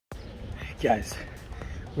Guys,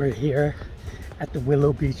 we're here at the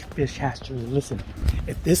Willow Beach Fish Hatchery. Listen,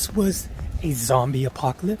 if this was a zombie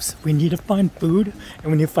apocalypse, we need to find food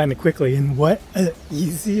and we need to find it quickly. And what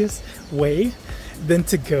easiest way than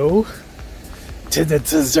to go to the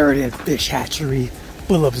deserted fish hatchery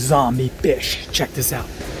full of zombie fish. Check this out.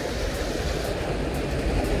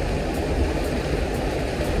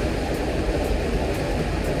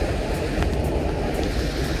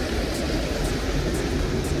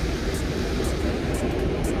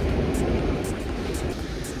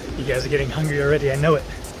 You guys are getting hungry already, I know it.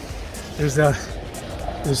 There's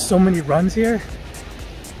so many runs here.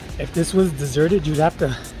 If this was deserted, you'd have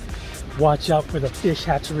to watch out for the fish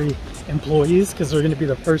hatchery employees because they're going to be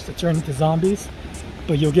the first to turn into zombies.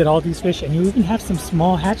 But you'll get all these fish, and you even have some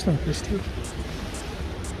small hatchling fish too.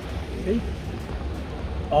 See?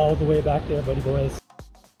 All the way back there, buddy boys.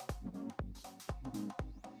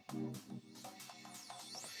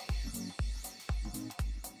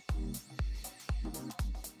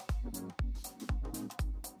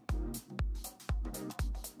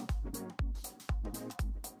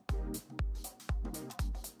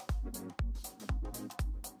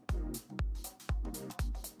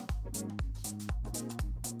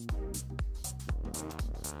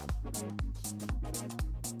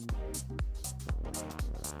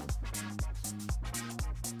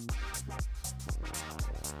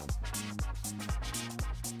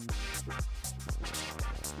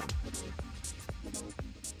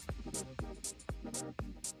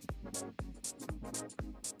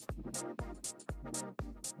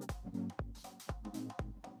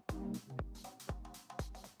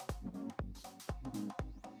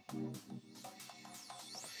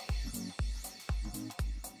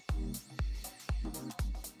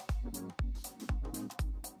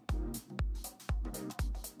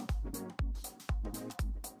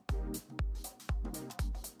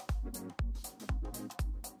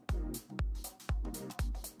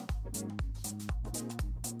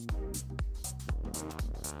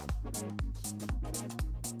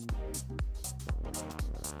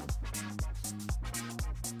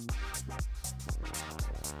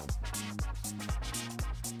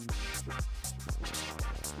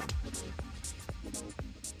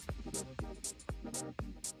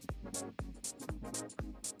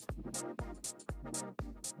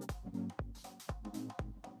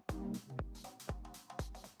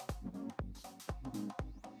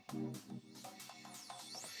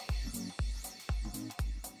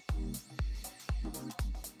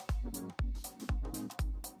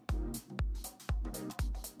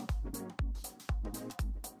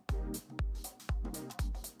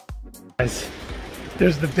 Guys,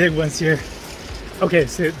 there's the big ones here. Okay,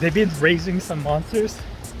 so they've been raising some monsters,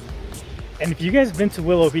 and if you guys have been to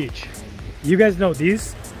Willow Beach, you guys know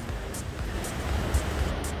these.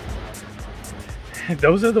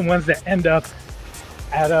 Those are the ones that end up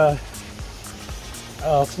at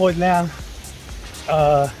Floyd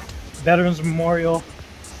Veterans Memorial.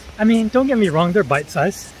 I mean, don't get me wrong, they're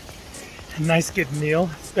bite-sized. A nice good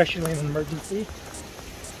meal, especially in an emergency.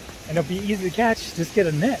 And it'll be easy to catch, just get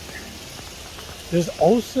a net. There's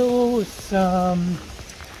also some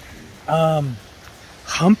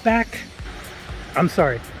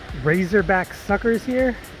razorback suckers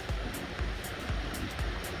here.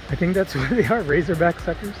 I think that's what they are, razorback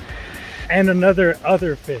suckers. And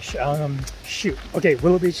other fish. Okay,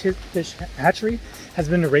 Willow Beach Fish Hatchery has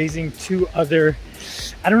been raising two other,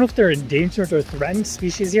 I don't know if they're endangered or threatened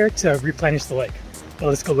species here, to replenish the lake. But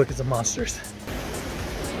let's go look at some monsters.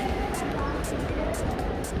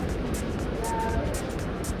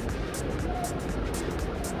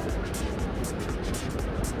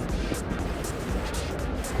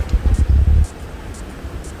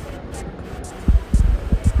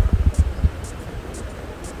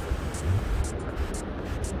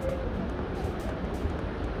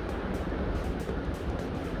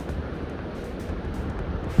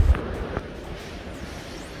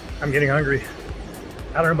 I'm getting hungry.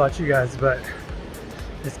 I don't know about you guys, but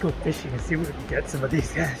let's go fishing and see what we can get some of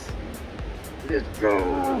these guys. Let's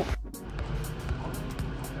go.